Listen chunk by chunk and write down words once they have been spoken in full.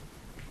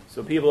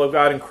So people of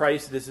God in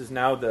Christ, this is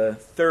now the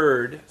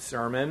third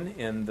sermon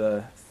in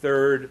the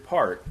third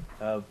part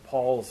of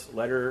Paul's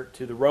letter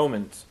to the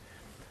Romans.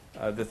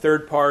 The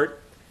third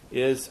part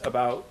is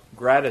about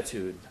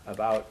gratitude,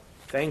 about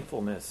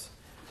thankfulness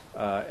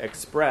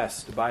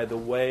expressed by the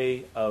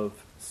way of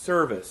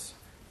service.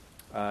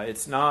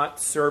 It's not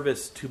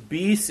service to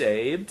be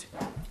saved,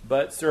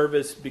 but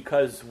service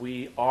because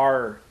we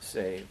are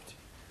saved.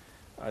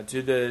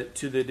 To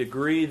the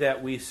degree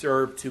that we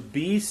serve to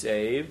be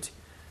saved,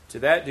 to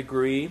that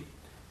degree,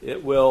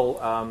 it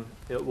will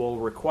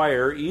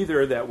require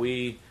either that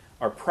we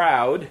are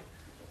proud,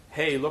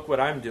 hey, look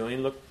what I'm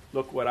doing,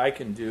 look what I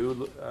can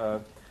do,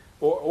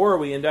 or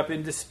we end up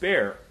in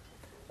despair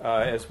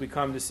as we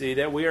come to see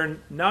that we are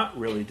not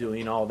really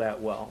doing all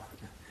that well.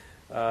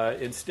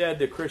 Instead,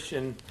 the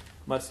Christian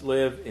must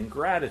live in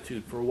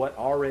gratitude for what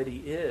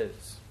already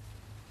is.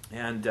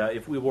 And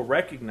if we will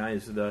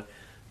recognize the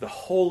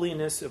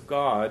holiness of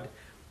God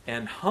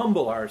and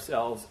humble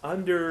ourselves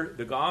under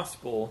the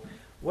gospel,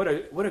 what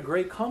a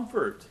great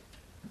comfort.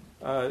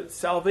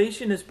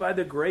 Salvation is by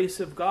the grace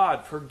of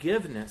God.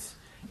 Forgiveness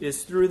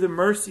is through the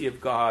mercy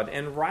of God.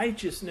 And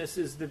righteousness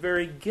is the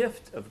very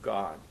gift of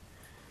God.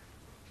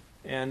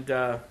 And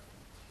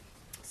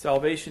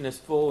salvation is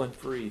full and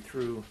free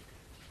through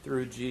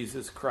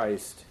Jesus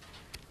Christ.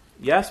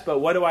 Yes, but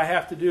what do I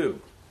have to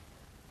do?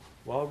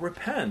 Well,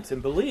 repent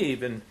and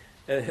believe, and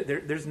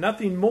there's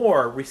nothing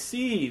more.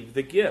 Receive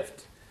the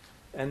gift,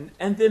 and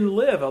then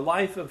live a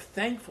life of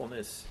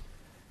thankfulness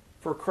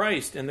for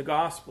Christ and the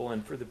gospel,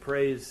 and for the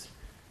praise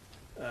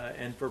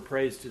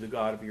to the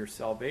God of your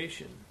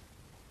salvation.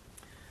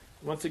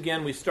 Once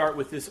again, we start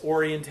with this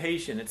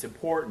orientation. It's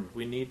important.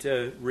 We need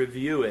to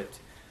review it.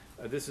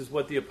 This is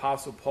what the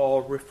Apostle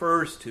Paul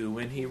refers to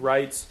when he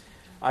writes,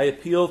 "I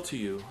appeal to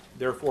you,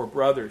 therefore,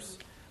 brothers,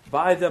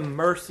 by the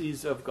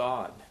mercies of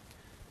God,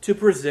 to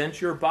present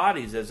your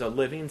bodies as a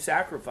living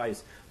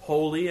sacrifice,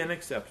 holy and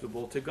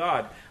acceptable to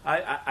God."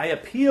 I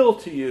appeal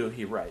to you,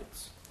 he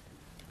writes.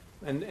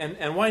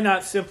 And why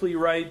not simply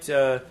write,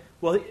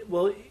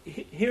 well,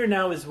 here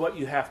now is what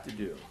you have to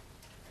do.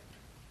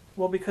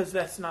 Well, because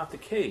that's not the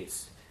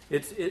case.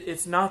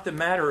 It's not the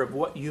matter of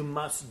what you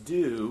must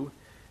do.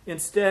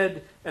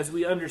 Instead, as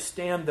we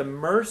understand the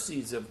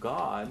mercies of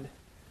God,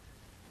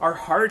 our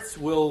hearts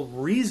will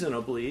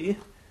reasonably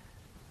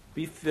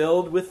be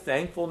filled with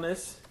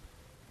thankfulness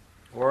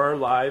for our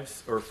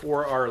lives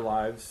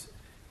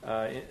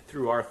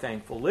through our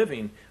thankful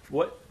living.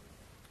 What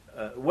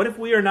if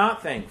we are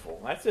not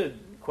thankful? That's a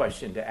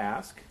question to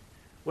ask.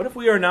 What if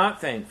we are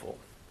not thankful?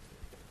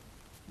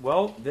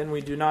 Well, then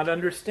we do not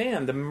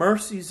understand the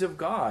mercies of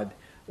God.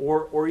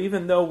 Or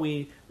even though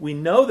we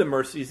know the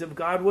mercies of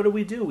God, what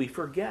do? We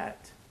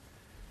forget.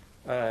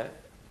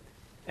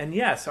 And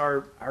yes,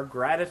 our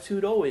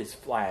gratitude always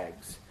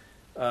flags.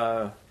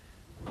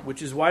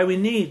 Which is why we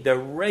need the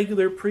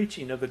regular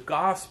preaching of the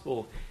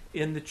gospel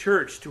in the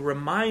church to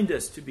remind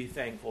us to be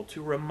thankful,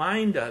 to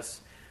remind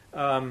us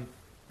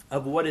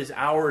of what is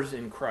ours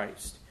in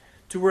Christ,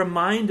 to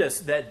remind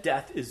us that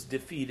death is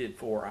defeated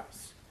for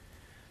us.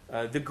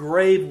 The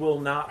grave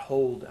will not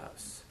hold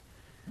us.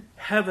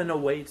 Heaven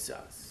awaits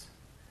us.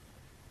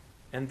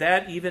 And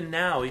that even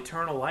now,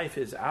 eternal life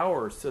is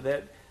ours so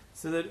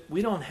that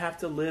we don't have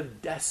to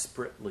live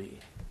desperately.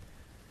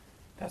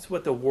 That's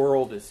what the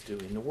world is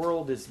doing. The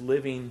world is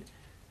living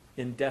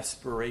in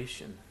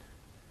desperation.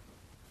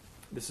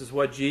 This is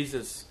what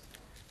Jesus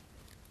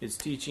is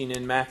teaching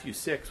in Matthew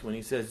 6 when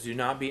he says, "Do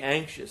not be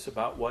anxious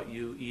about what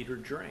you eat or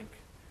drink."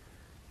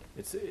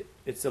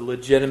 It's a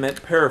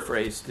legitimate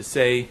paraphrase to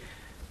say,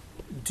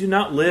 do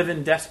not live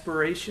in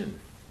desperation.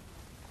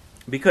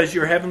 Because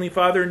your Heavenly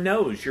Father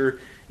knows. Your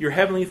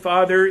Heavenly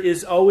Father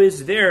is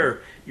always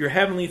there. Your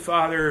Heavenly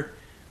Father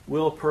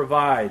will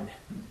provide.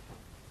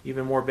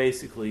 Even more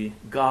basically,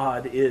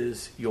 God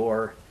is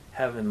your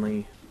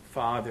Heavenly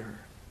Father.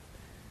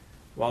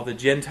 While the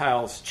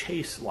Gentiles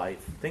chase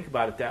life, think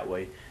about it that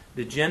way.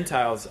 The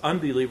Gentiles,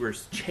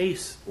 unbelievers,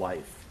 chase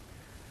life.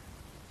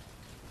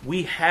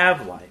 We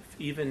have life,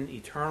 even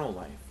eternal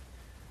life.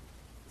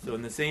 So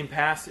in the same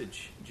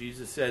passage,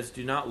 Jesus says,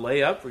 "Do not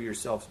lay up for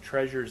yourselves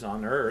treasures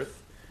on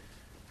earth.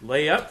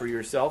 Lay up for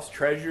yourselves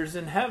treasures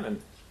in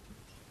heaven."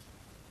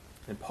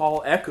 And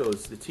Paul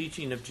echoes the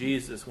teaching of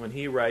Jesus when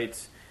he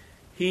writes,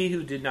 "He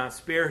who did not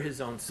spare his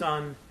own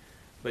son,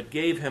 but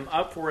gave him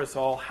up for us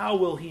all, how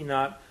will he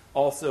not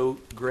also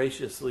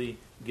graciously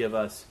give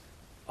us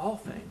all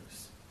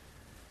things?"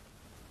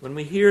 When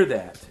we hear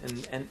that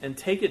and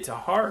take it to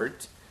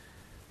heart,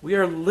 we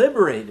are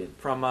liberated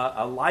from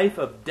a life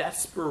of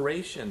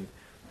desperation,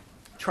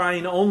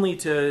 trying only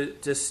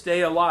to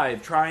stay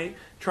alive,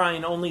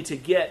 trying only to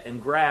get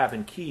and grab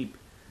and keep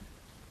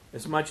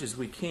as much as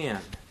we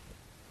can.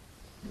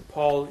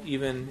 Paul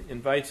even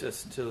invites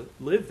us to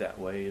live that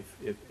way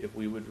if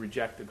we would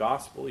reject the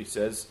gospel. He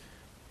says,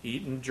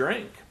 eat and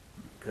drink,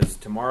 because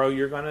tomorrow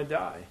you're going to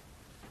die.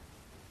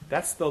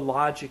 That's the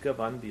logic of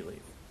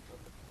unbelief.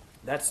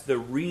 That's the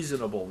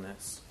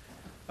reasonableness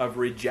of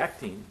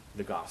rejecting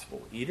the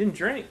gospel. Eat and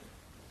drink.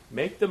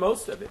 Make the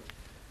most of it.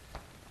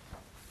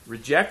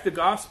 reject the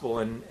gospel,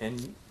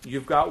 and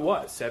you've got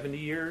what? 70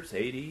 years,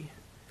 80,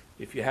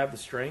 if you have the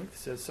strength,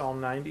 says Psalm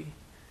 90.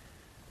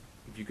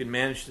 If you can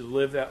manage to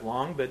live that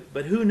long,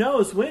 but who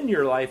knows when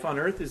your life on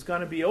earth is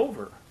going to be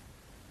over.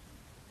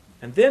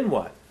 And then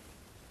what?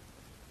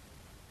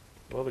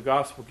 Well, the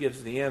gospel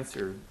gives the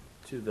answer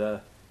to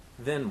the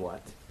then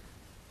what.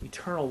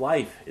 Eternal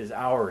life is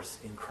ours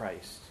in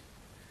Christ.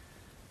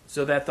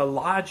 So that the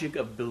logic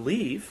of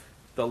belief,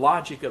 the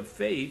logic of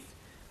faith,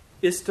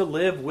 is to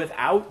live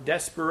without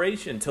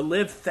desperation, to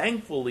live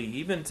thankfully,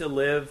 even to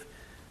live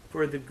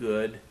for the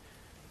good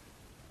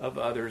of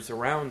others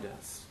around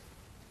us.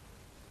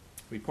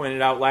 We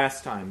pointed out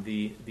last time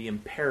the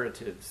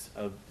imperatives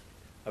of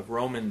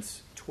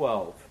Romans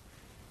 12.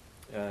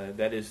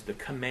 That is the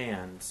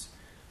commands.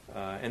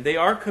 And they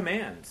are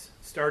commands,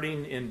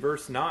 starting in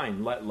verse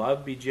 9. Let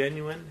love be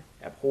genuine,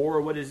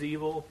 abhor what is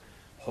evil,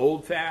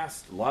 hold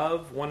fast,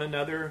 love one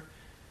another,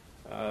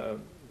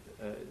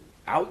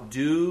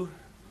 outdo,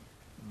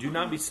 do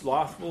not be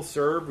slothful,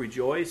 serve,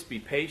 rejoice, be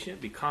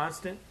patient, be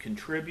constant,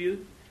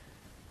 contribute.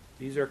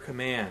 These are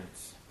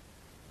commands.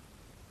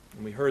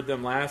 And we heard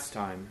them last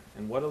time,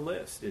 and what a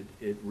list.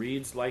 It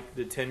reads like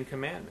the 10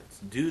 Commandments.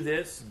 Do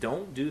this,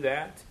 don't do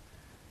that.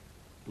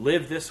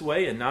 Live this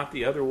way and not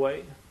the other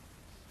way.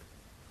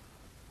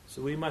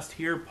 So we must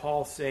hear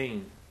Paul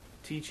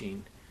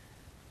teaching,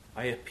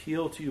 I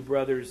appeal to you,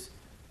 brothers,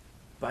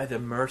 by the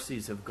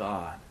mercies of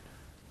God.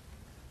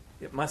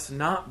 It must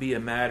not be a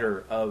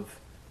matter of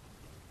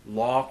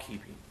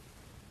law-keeping.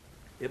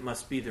 It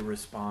must be the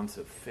response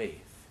of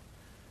faith.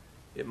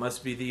 It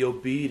must be the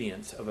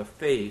obedience of a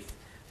faith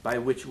by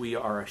which we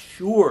are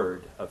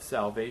assured of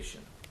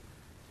salvation.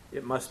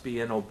 It must be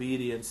an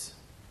obedience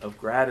of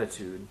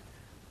gratitude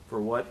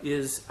for what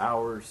is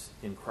ours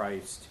in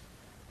Christ,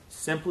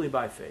 simply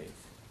by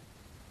faith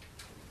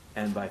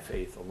and by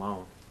faith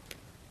alone.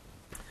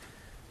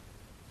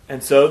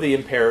 And so the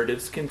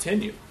imperatives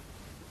continue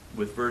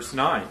with verse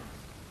 9.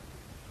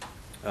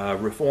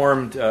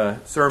 Reformed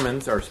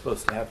sermons are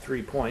supposed to have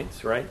 3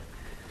 points, right?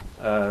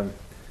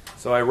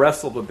 So I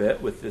wrestled a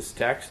bit with this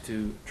text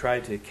to try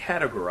to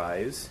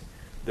categorize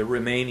the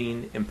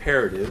remaining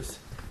imperatives.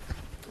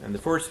 And the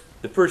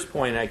first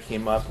point I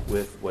came up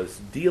with was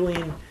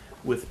dealing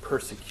with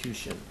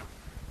persecution.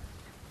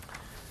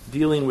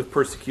 Dealing with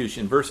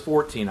persecution. Verse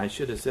 14, I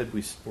should have said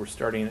we're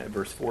starting at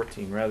verse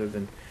 14 rather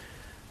than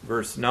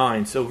verse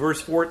 9. So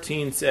verse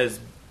 14 says,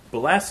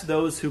 bless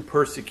those who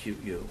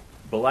persecute you.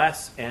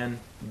 Bless and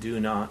do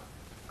not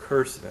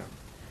curse them.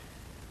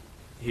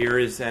 Here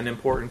is an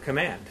important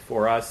command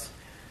for us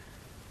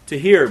to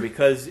hear,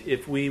 because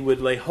if we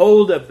would lay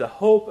hold of the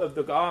hope of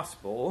the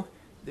gospel,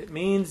 it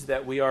means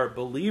that we are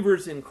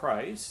believers in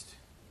Christ,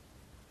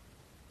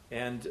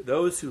 and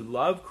those who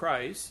love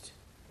Christ,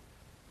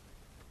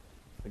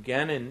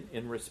 again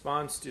in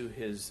response to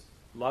his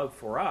love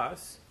for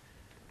us,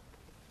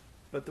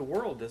 but the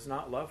world does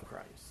not love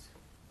Christ.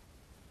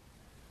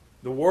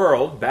 The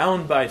world,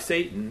 bound by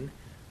Satan,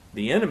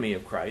 the enemy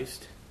of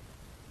Christ,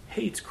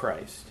 hates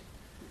Christ.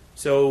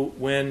 So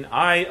when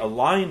I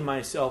align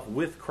myself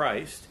with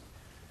Christ,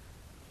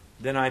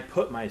 then I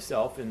put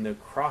myself in the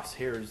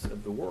crosshairs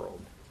of the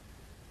world.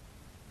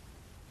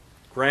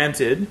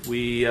 Granted,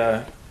 we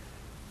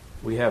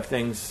have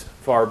things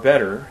far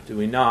better, do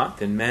we not,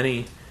 than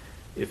many,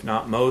 if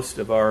not most,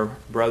 of our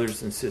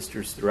brothers and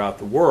sisters throughout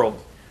the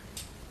world.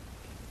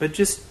 But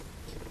just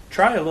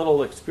try a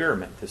little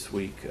experiment this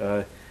week.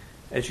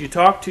 As you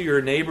talk to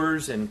your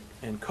neighbors and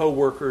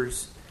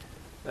co-workers,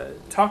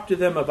 talk to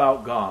them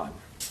about God.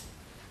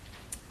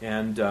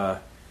 And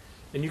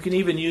you can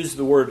even use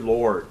the word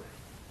Lord.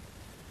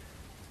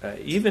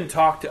 Even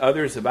talk to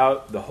others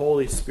about the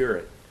Holy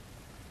Spirit.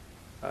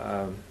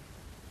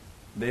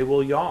 They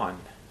will yawn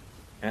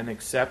and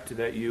accept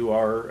that you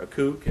are a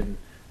kook, and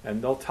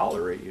they'll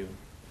tolerate you.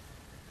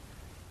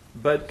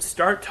 But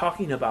start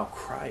talking about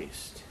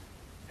Christ.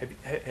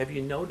 Have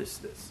you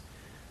noticed this?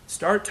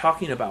 Start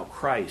talking about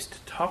Christ.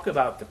 Talk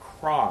about the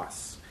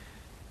cross,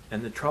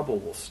 and the trouble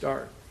will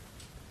start.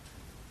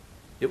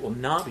 It will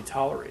not be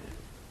tolerated.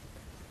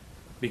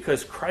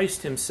 Because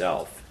Christ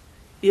himself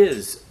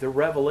is the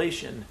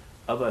revelation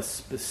of a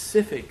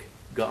specific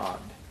God,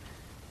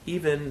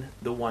 even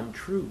the one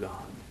true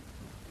God.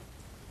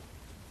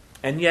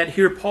 And yet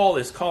here Paul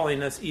is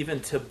calling us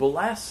even to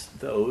bless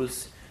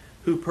those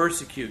who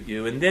persecute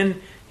you. And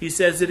then he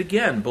says it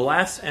again,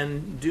 bless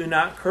and do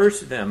not curse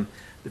them.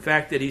 The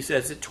fact that he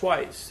says it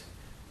twice,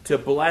 to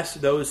bless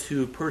those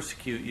who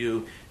persecute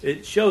you,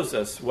 it shows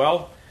us,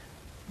 well,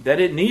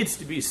 that it needs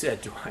to be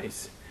said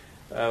twice.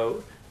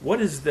 What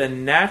is the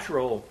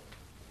natural,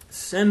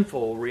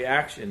 sinful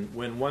reaction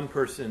when one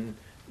person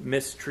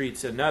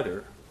mistreats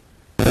another?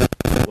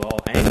 Well,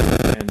 anger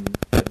and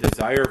a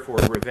desire for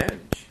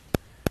revenge.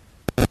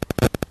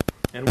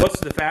 And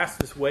what's the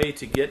fastest way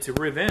to get to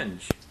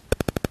revenge?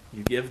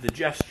 You give the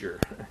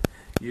gesture.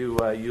 You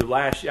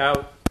lash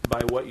out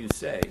by what you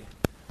say.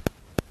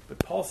 But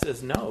Paul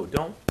says, no,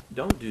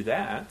 don't do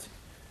that.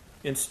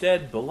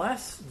 Instead,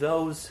 bless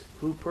those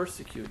who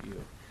persecute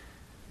you.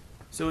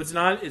 So it's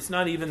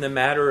not even the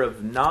matter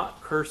of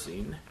not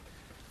cursing,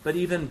 but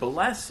even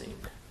blessing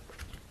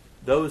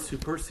those who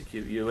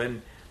persecute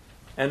you.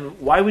 And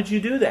why would you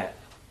do that?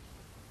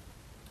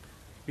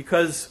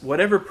 Because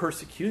whatever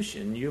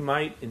persecution you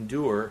might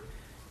endure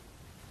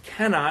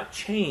cannot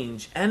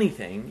change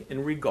anything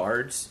in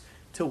regards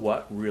to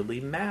what really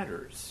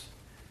matters.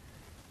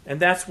 And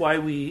that's why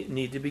we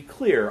need to be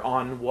clear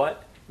on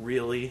what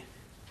really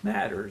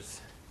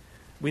matters.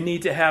 We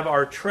need to have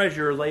our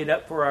treasure laid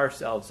up for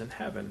ourselves in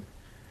heaven.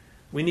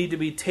 We need to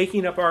be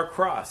taking up our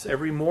cross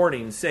every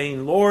morning,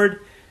 saying,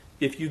 Lord,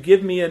 if you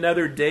give me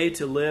another day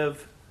to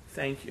live,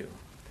 thank you.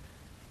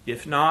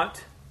 If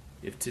not,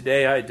 if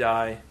today I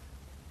die,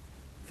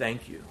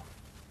 thank you.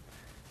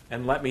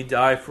 And let me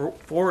die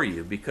for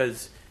you,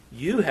 because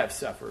you have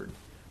suffered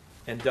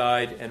and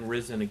died and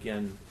risen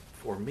again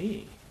for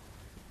me.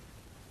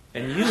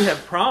 And you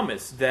have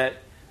promised that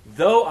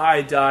though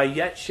I die,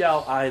 yet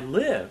shall I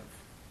live.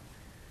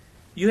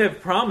 You have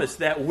promised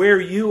that where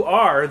you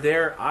are,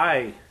 there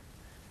I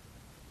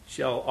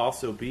shall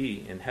also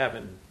be in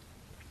heaven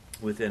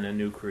within a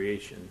new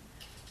creation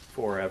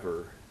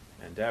forever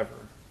and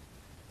ever.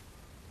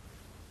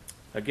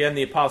 Again,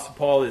 the Apostle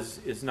Paul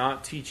is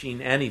not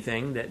teaching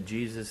anything that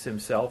Jesus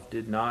himself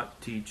did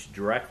not teach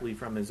directly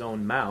from his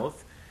own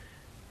mouth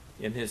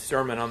in his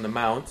Sermon on the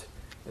Mount,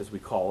 as we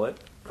call it.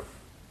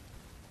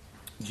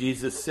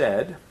 Jesus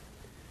said,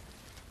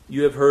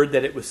 "You have heard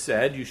that it was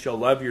said, 'You shall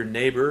love your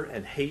neighbor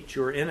and hate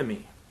your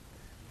enemy.'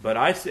 But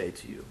I say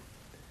to you,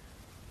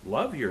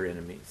 love your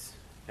enemies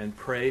and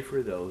pray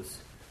for those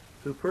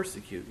who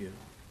persecute you."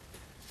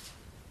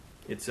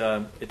 It's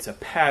a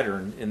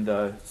pattern in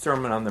the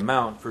Sermon on the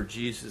Mount for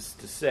Jesus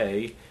to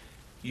say,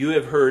 "You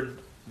have heard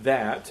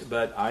that,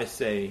 but I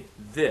say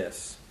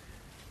this."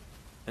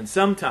 And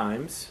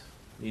sometimes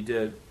we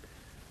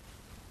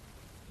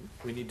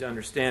need to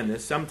understand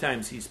this.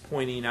 Sometimes he's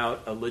pointing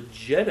out a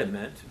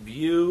legitimate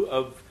view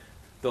of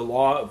the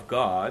law of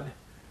God,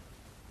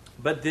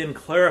 but then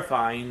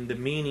clarifying the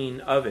meaning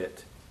of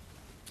it.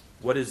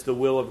 What is the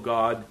will of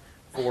God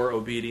for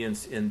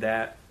obedience in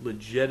that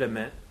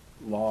legitimate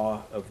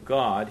law of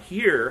God?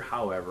 Here,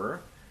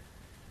 however,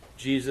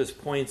 Jesus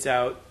points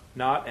out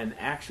not an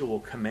actual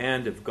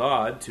command of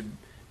God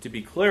to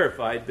be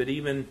clarified, but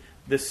even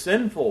the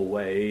sinful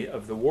way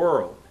of the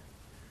world.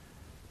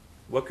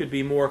 What could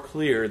be more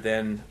clear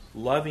than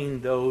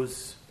loving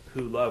those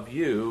who love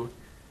you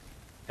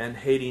and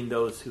hating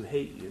those who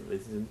hate you?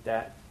 Isn't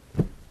that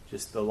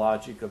just the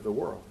logic of the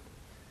world?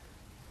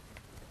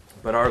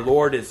 But our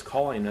Lord is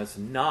calling us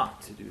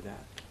not to do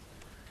that,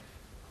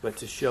 but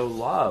to show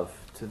love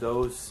to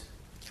those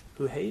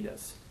who hate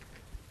us,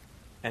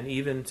 and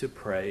even to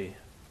pray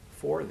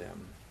for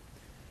them.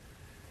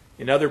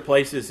 In other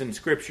places in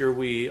Scripture,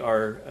 we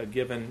are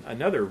given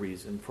another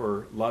reason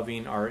for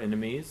loving our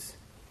enemies,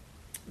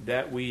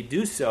 that we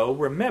do so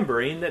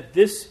remembering that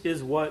this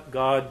is what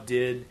God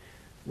did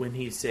when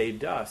he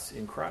saved us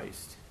in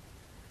Christ.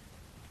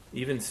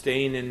 Even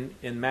staying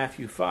in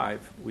Matthew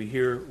 5, we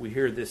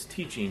hear this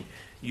teaching.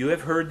 "You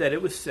have heard that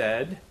it was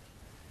said,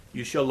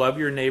 'You shall love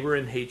your neighbor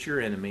and hate your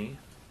enemy.'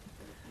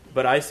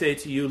 But I say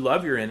to you,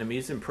 love your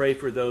enemies and pray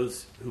for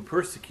those who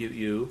persecute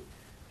you."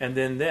 And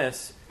then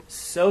this,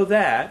 "so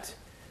that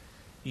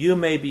you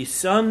may be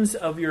sons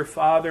of your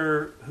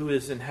Father who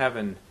is in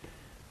heaven.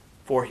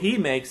 For he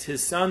makes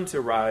his sun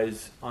to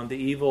rise on the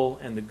evil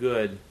and the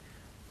good,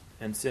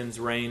 and sends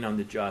rain on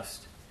the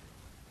just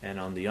and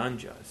on the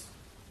unjust."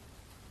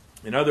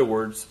 In other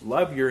words,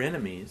 love your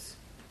enemies.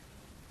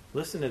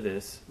 Listen to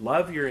this.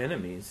 Love your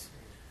enemies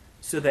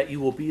so that you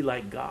will be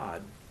like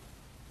God.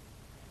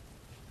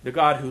 The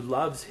God who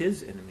loves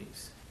his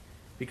enemies,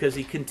 because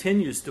he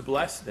continues to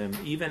bless them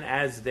even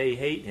as they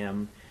hate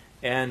him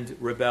and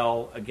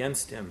rebel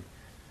against him.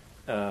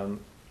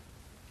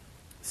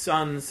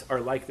 Sons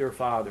are like their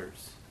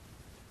fathers.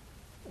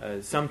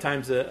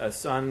 Sometimes a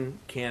son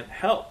can't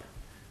help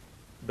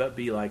but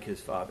be like his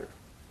father.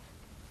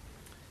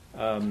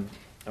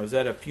 I was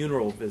at a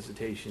funeral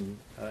visitation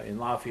in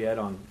Lafayette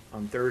on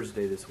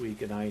Thursday this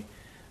week, and I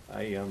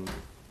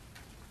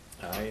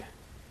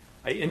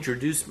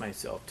introduced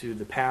myself to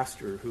the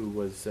pastor who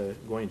was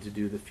going to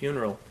do the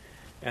funeral,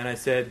 and I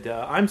said,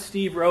 "I'm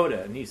Steve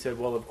Rhoda," and he said,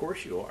 "Well, of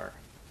course you are."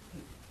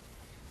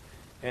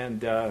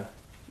 And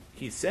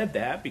he said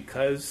that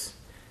because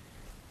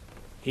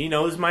he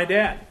knows my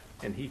dad,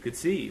 and he could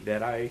see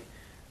that I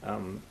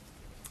am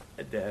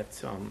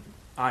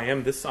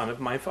the son of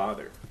my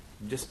father,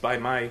 just by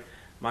my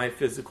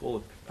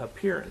physical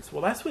appearance.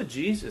 Well, that's what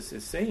Jesus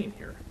is saying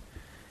here.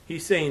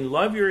 He's saying,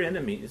 love your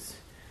enemies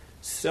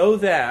so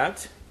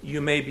that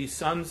you may be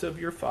sons of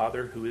your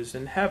Father who is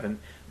in heaven.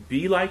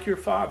 Be like your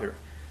Father.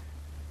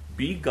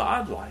 Be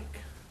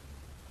godlike.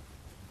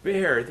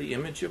 Bear the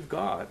image of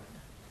God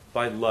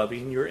by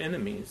loving your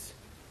enemies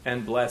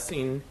and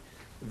blessing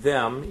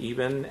them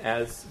even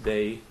as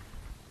they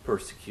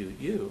persecute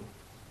you.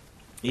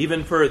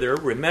 Even further,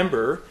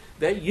 remember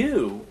that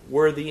you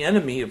were the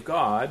enemy of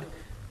God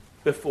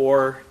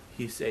before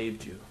he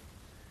saved you.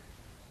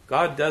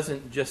 God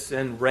doesn't just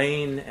send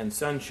rain and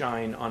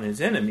sunshine on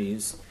his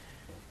enemies.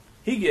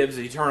 He gives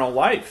eternal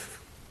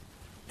life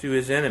to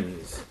his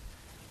enemies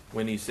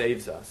when he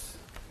saves us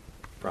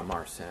from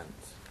our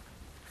sins.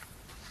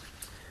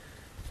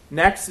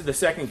 Next, the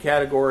second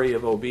category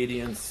of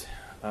obedience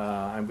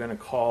I'm going to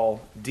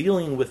call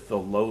dealing with the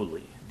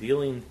lowly.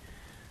 Dealing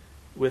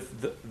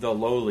with the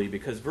lowly,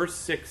 because verse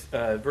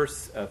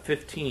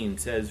 15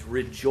 says,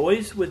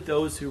 "Rejoice with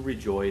those who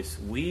rejoice,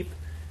 weep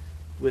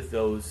with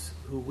those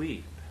who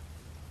weep."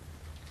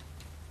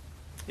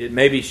 It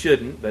maybe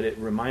shouldn't, but it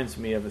reminds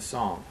me of a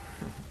song.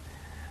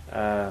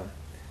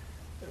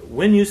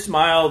 When you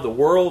smile, the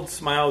world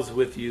smiles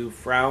with you.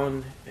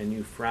 Frown, and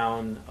you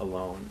frown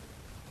alone.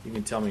 You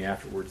can tell me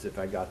afterwards if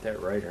I got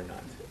that right or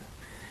not.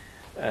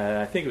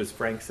 I think it was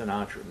Frank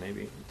Sinatra,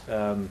 maybe.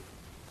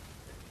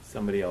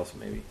 Somebody else,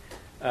 maybe.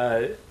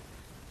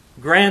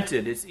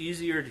 Granted, it's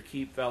easier to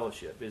keep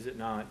fellowship, is it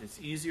not? It's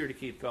easier to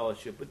keep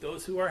fellowship with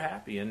those who are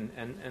happy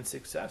and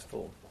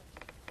successful.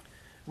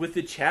 With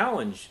the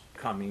challenge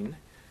coming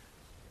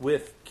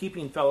with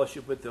keeping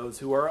fellowship with those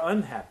who are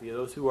unhappy,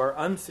 those who are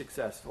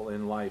unsuccessful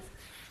in life.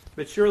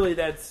 But surely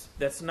that's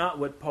not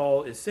what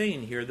Paul is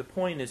saying here. The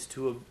point is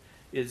to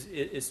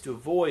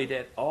avoid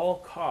at all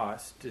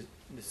costs, the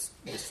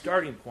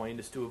starting point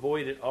is to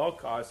avoid at all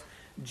costs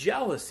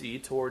jealousy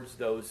towards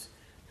those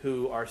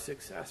who are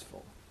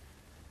successful.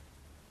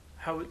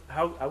 How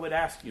I would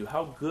ask you,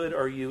 how good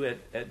are you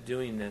at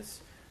doing this?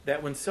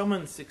 That when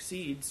someone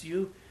succeeds,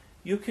 you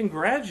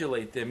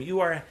congratulate them.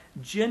 You are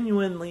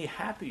genuinely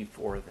happy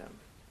for them.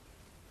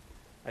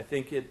 I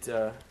think it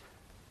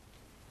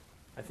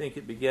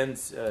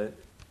begins,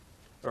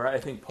 or I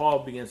think Paul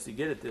begins to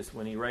get at this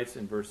when he writes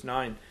in verse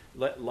 9,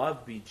 "Let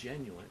love be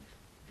genuine."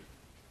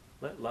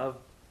 Let love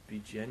be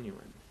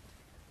genuine.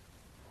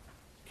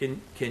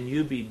 Can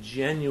you be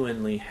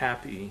genuinely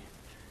happy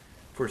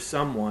for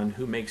someone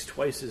who makes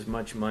twice as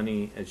much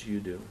money as you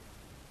do?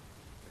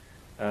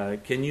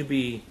 Can you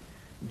be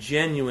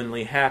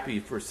genuinely happy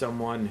for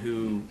someone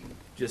who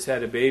just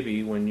had a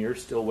baby when you're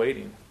still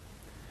waiting?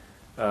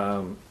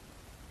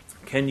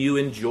 Can you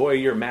enjoy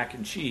your mac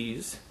and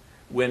cheese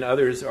when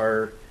others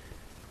are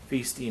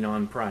feasting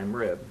on prime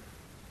rib?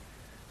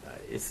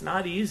 It's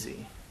not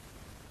easy.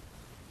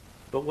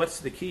 But what's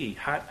the key?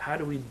 How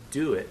do we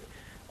do it?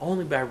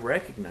 Only by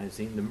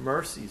recognizing the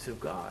mercies of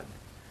God.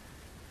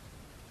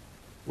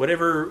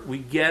 Whatever we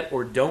get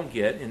or don't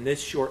get in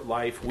this short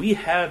life, we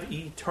have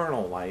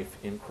eternal life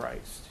in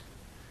Christ.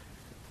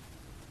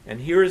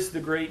 And here is the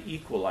great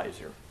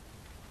equalizer.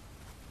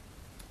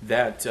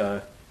 That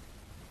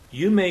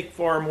you make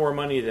far more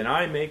money than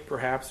I make,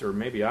 perhaps, or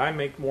maybe I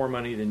make more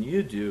money than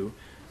you do,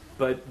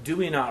 but do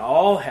we not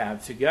all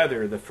have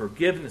together the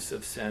forgiveness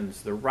of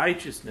sins, the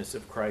righteousness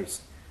of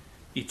Christ,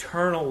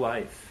 eternal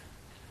life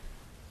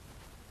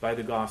by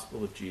the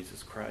gospel of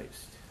Jesus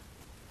Christ?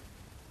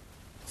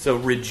 So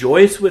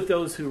rejoice with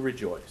those who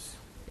rejoice,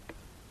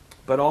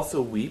 but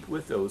also weep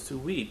with those who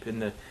weep.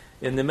 In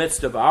the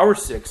midst of our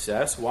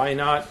success, why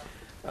not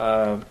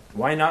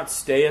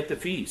stay at the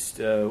feast?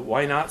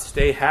 Why not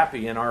stay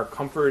happy in our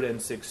comfort and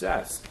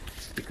success?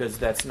 Because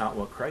that's not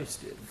what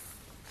Christ did.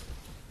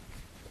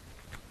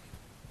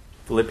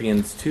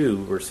 Philippians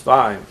 2, verse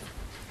 5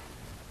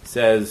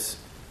 says,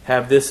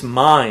 "Have this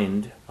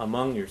mind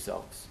among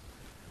yourselves,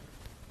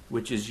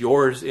 which is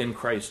yours in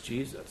Christ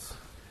Jesus,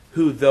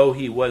 who, though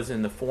he was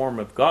in the form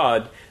of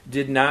God,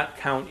 did not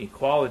count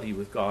equality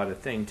with God a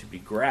thing to be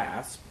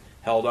grasped,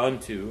 held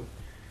onto,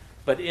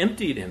 but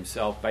emptied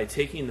himself by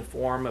taking the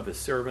form of a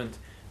servant,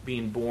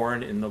 being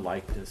born in the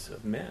likeness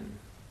of men."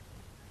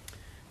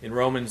 In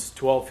Romans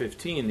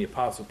 12:15, the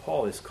Apostle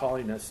Paul is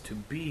calling us to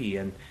be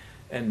and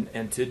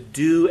to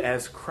do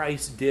as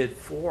Christ did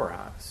for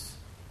us.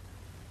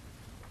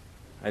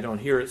 I don't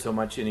hear it so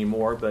much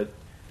anymore, but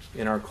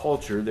in our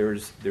culture,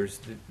 there's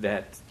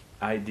that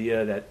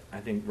idea, that I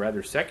think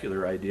rather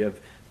secular idea of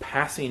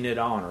passing it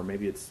on, or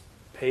maybe it's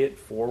pay it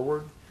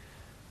forward.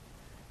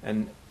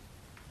 And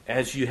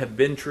as you have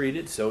been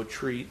treated, so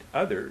treat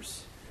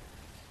others.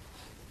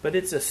 But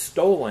it's a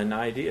stolen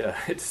idea.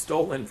 It's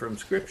stolen from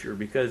Scripture,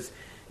 because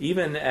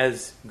even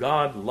as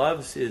God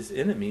loves his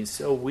enemies,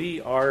 so we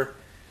are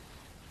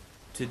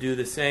to do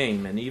the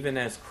same. And even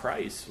as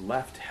Christ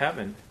left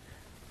heaven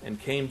and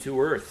came to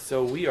earth,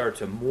 so we are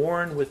to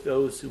mourn with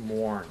those who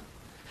mourn.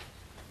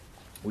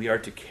 We are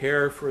to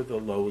care for the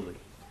lowly.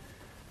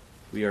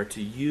 We are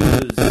to use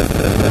God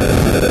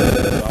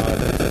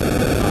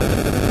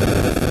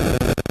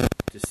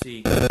to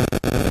seek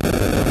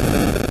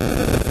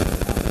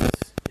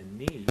in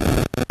need.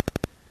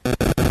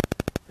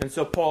 And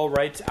so Paul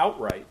writes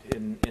outright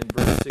in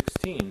verse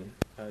 16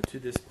 to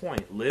this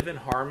point, "Live in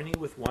harmony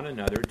with one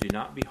another, do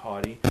not be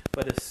haughty,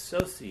 but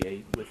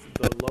associate with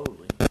the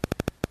lowly."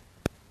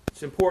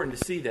 It's important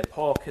to see that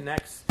Paul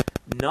connects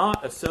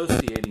not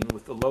associating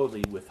with the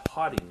lowly with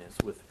haughtiness,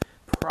 with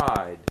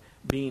pride,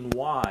 being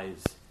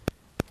wise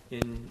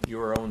in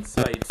your own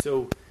sight.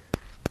 So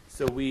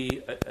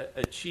we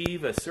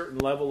achieve a certain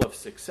level of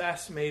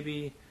success,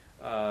 maybe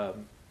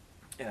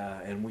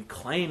and we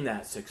claim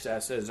that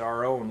success as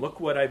our own. Look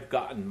what I've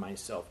gotten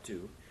myself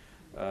to.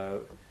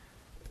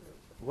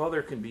 Well,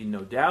 there can be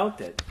no doubt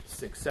that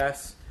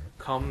success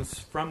comes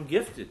from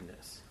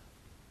giftedness.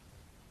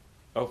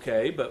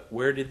 Okay, but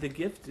where did the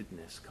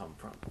giftedness come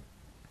from?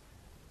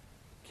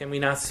 Can we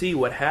not see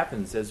what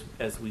happens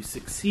as we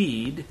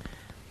succeed,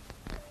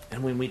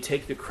 and when we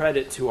take the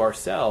credit to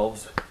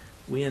ourselves,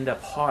 we end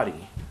up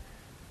haughty.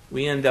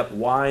 We end up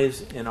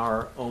wise in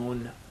our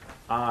own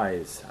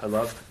eyes. I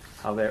love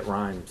how that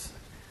rhymes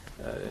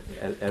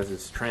as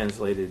it's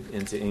translated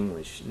into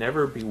English.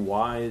 Never be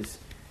wise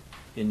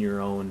in your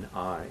own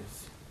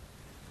eyes.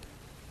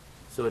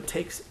 So it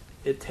takes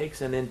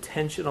an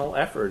intentional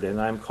effort,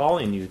 and I'm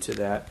calling you to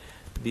that,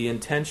 the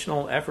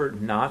intentional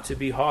effort not to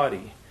be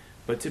haughty,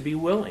 but to be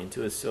willing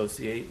to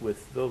associate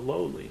with the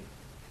lowly.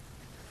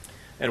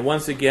 And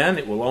once again,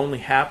 it will only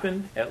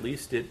happen, at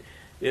least it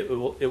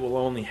will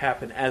only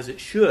happen as it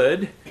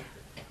should,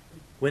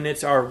 when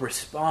it's our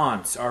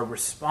response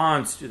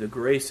to the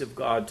grace of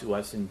God to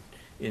us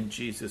in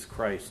Jesus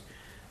Christ.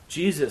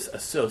 Jesus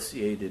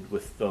associated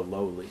with the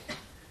lowly.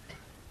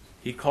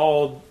 He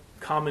called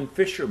common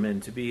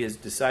fishermen to be his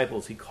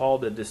disciples. He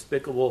called a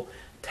despicable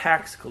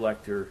tax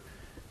collector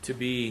to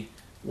be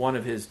one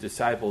of his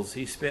disciples.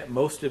 He spent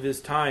most of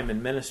his time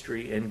in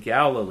ministry in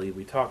Galilee.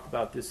 We talked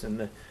about this in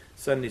the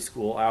Sunday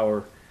school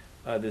hour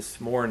this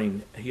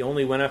morning. He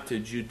only went up to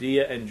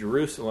Judea and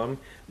Jerusalem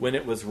when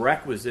it was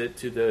requisite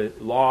to the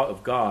law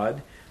of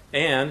God.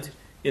 And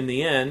in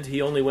the end,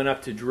 he only went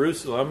up to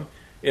Jerusalem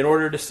in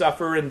order to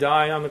suffer and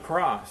die on the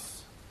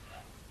cross.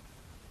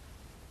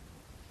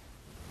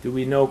 Do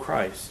we know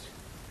Christ?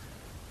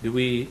 Do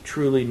we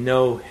truly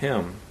know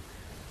him?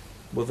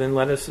 Well, then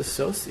let us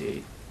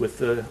associate with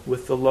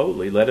the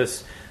lowly. Let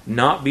us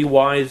not be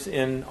wise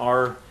in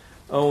our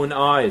own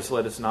eyes.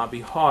 Let us not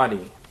be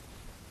haughty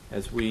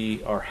as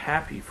we are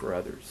happy for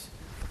others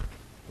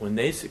when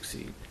they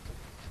succeed,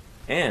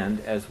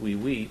 and as we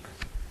weep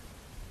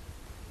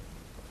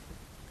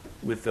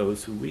with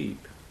those who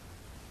weep.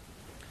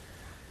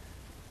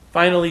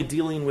 Finally,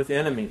 dealing with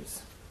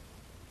enemies.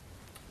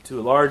 To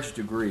a large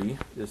degree,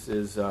 this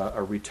is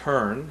a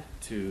return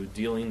to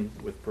dealing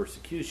with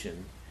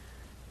persecution,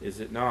 is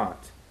it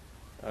not?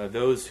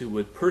 Those who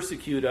would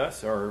persecute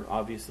us are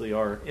obviously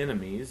our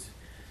enemies,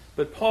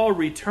 but Paul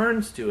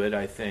returns to it,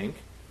 I think,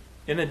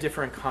 in a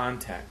different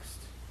context.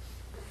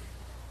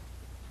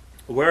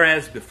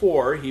 Whereas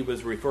before he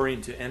was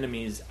referring to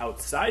enemies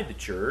outside the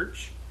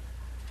church,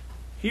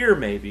 here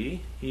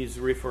maybe he's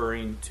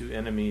referring to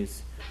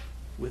enemies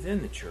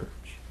within the church.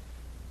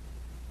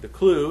 The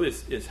clue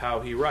is how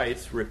he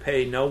writes,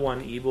 repay no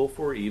one evil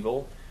for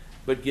evil,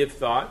 but give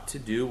thought to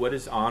do what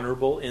is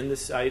honorable in the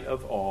sight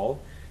of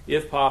all.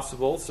 If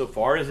possible, so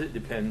far as it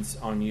depends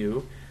on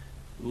you,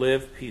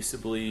 live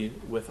peaceably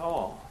with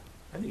all.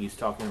 I think he's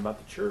talking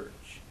about the church.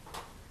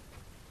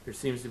 There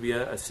seems to be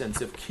a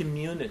sense of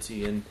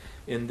community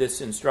in this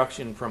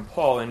instruction from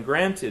Paul. And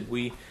granted,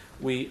 we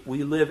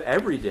live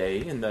every day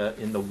in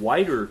the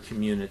wider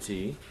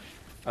community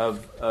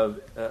of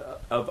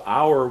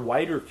our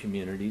wider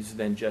communities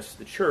than just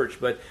the church.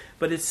 But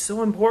it's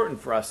so important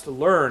for us to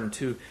learn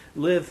to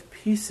live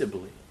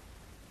peaceably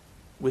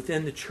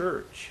within the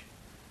church,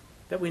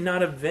 that we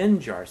not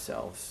avenge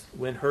ourselves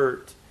when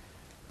hurt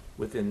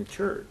within the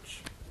church.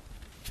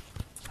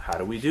 How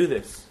do we do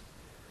this?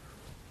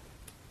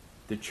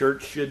 The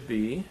church should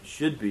be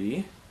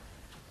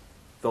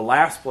the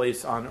last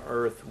place on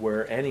earth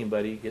where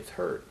anybody gets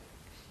hurt.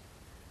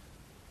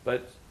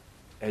 But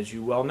as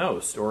you well know,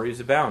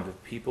 stories abound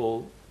of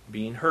people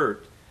being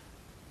hurt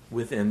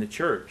within the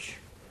church.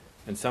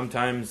 And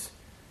sometimes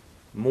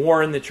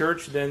more in the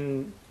church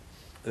than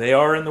they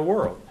are in the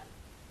world.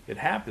 It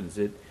happens.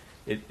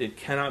 It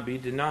cannot be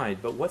denied.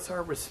 But what's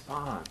our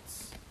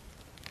response?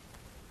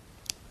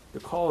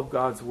 The call of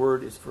God's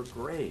word is for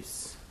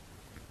grace,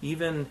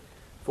 even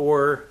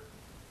for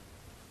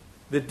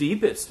the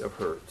deepest of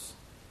hurts.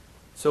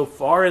 So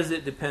far as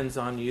it depends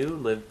on you,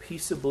 live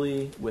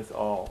peaceably with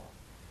all.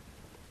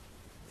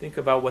 Think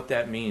about what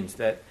that means,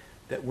 that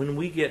when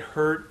we get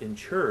hurt in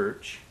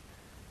church,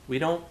 we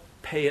don't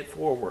pay it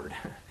forward.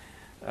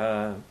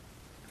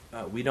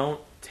 We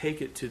don't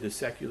take it to the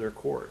secular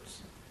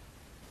courts.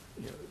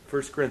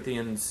 1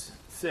 Corinthians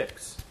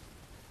 6,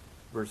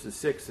 verses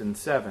 6 and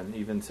 7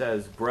 even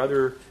says,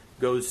 brother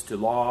goes to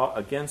law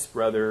against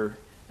brother,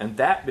 and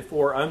that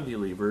before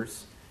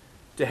unbelievers.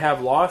 To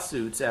have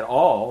lawsuits at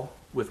all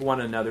with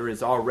one another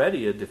is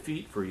already a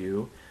defeat for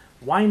you.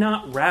 Why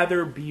not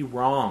rather be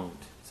wronged,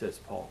 says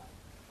Paul.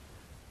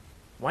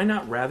 Why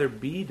not rather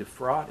be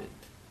defrauded?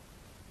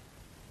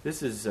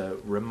 This is a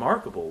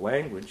remarkable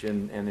language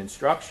and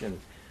instruction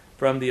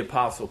from the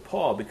Apostle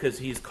Paul, because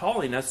he's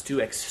calling us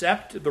to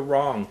accept the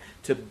wrong,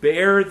 to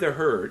bear the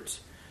hurt,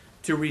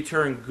 to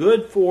return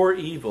good for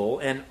evil,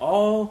 and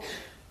all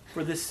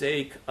for the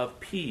sake of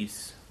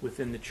peace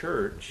within the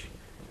church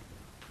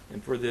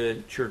and for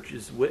the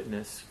church's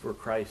witness for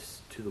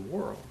Christ to the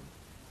world.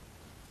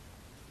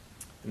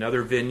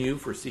 Another venue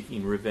for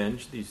seeking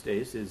revenge these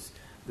days is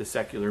the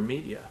secular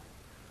media.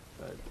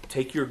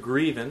 take your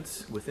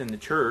grievance within the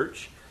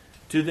church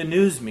to the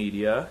news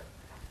media,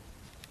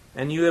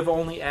 and you have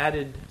only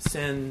added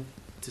sin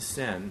to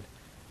sin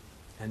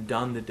and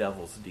done the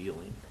devil's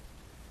dealing.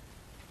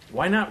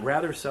 Why not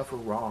rather suffer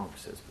wrong,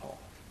 says Paul,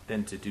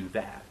 than to do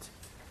that?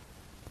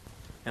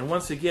 And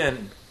once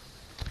again,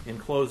 in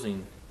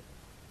closing,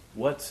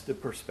 what's the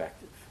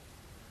perspective?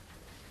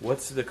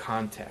 What's the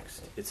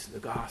context? It's the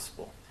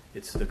gospel.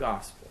 It's the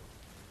gospel.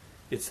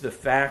 It's the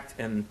fact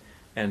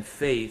and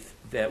faith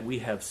that we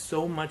have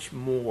so much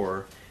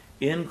more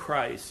in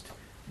Christ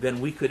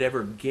than we could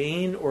ever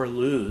gain or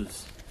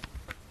lose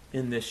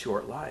in this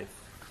short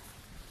life.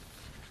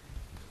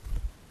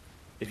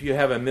 If you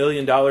have $1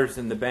 million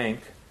in the bank,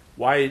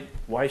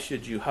 why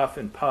should you huff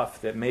and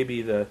puff that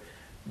maybe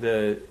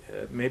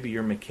maybe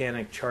your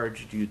mechanic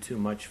charged you too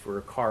much for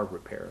a car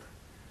repair?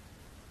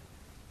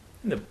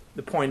 And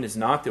the point is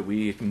not that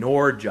we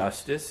ignore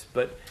justice,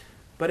 but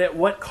at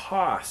what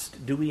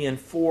cost do we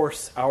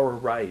enforce our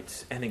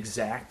rights and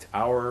exact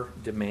our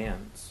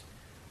demands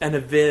and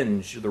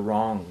avenge the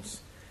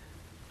wrongs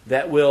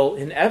that will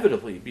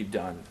inevitably be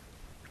done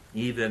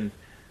even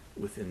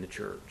within the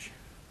church?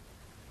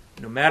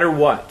 No matter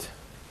what,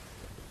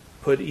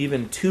 put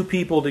even two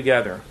people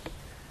together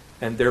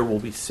and there will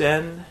be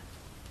sin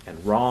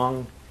and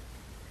wrong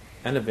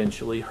and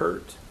eventually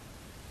hurt.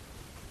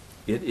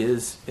 It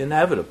is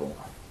inevitable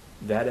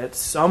that at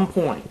some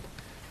point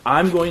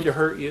I'm going to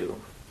hurt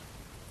you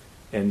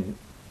and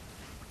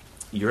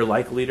you're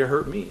likely to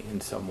hurt me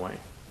in some way.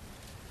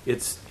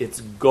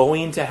 It's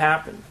going to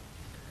happen.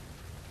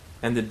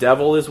 And the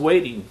devil is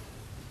waiting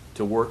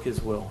to work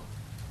his will.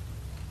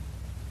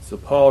 So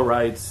Paul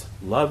writes,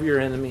 love your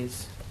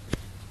enemies.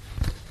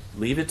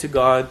 Leave it to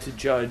God to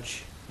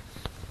judge.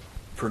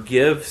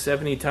 Forgive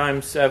 70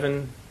 times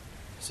 7,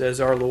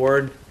 says our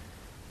Lord.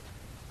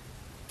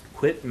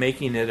 Quit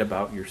making it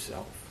about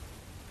yourself.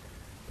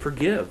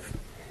 Forgive.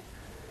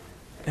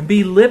 And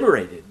be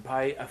liberated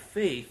by a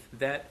faith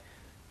that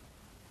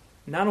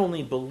not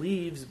only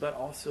believes but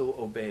also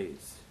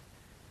obeys.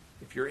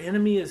 If your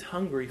enemy is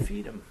hungry,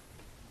 feed him.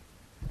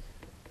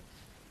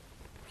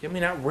 Can we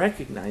not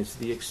recognize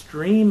the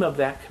extreme of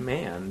that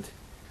command?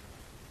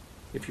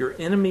 If your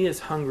enemy is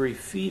hungry,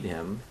 feed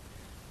him.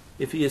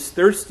 If he is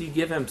thirsty,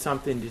 give him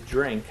something to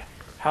drink.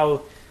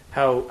 How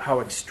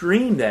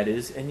extreme that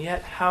is, and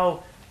yet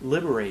how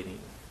liberating.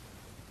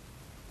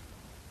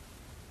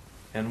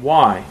 And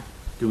why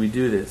do we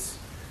do this?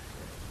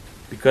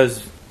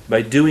 Because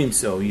by doing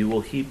so, you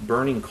will heap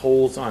burning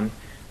coals on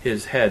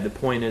his head. The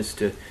point is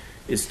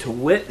to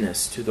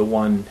witness to the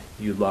one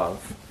you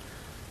love.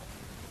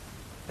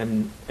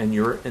 And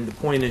the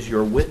point is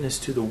your witness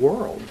to the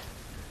world.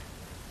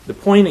 The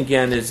point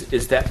again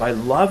is that by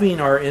loving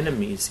our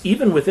enemies,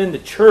 even within the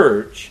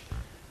church,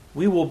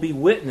 we will be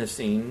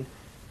witnessing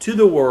to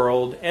the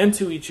world and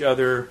to each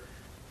other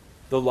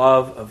the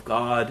love of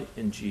God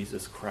in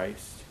Jesus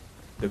Christ,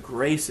 the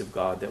grace of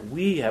God that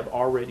we have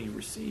already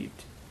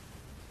received.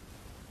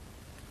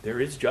 There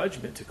is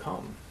judgment to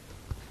come,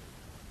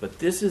 but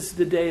this is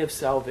the day of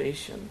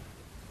salvation,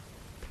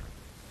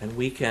 and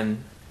we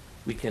can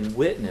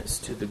witness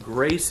to the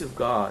grace of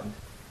God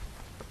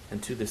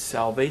and to the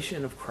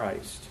salvation of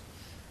Christ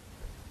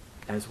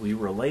as we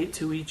relate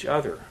to each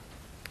other,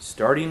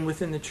 starting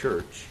within the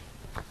church,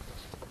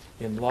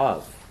 in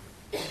love,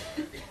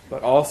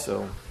 but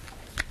also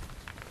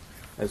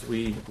as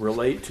we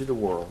relate to the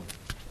world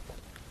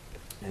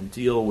and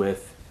deal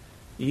with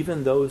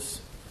even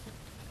those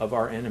of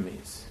our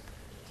enemies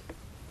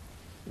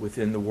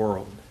within the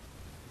world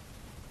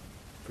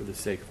for the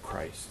sake of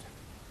Christ.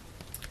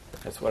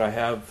 That's what I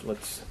have.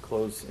 Let's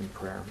close in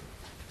prayer.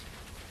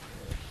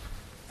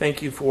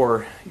 Thank you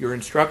for your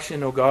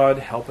instruction, O God.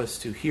 Help us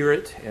to hear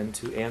it and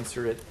to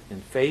answer it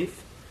in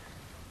faith.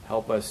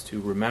 Help us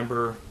to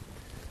remember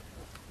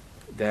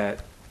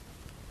that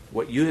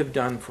what you have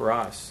done for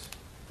us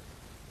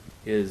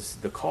is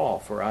the call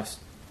for us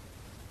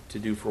to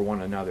do for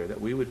one another, that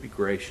we would be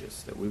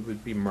gracious, that we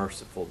would be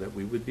merciful, that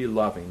we would be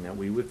loving, that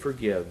we would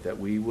forgive, that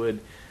we would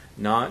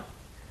not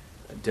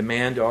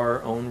demand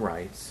our own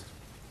rights,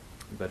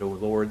 but, O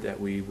Lord, that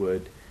we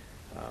would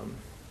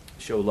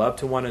show love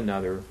to one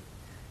another,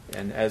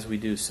 and as we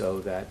do so,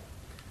 that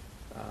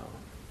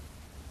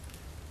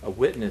a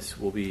witness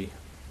will be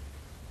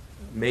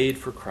made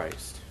for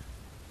Christ,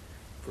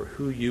 for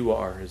who you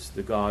are as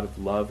the God of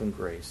love and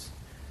grace,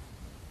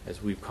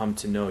 as we've come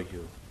to know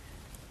you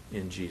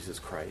in Jesus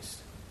Christ.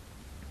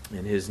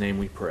 In his name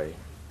we pray.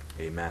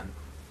 Amen.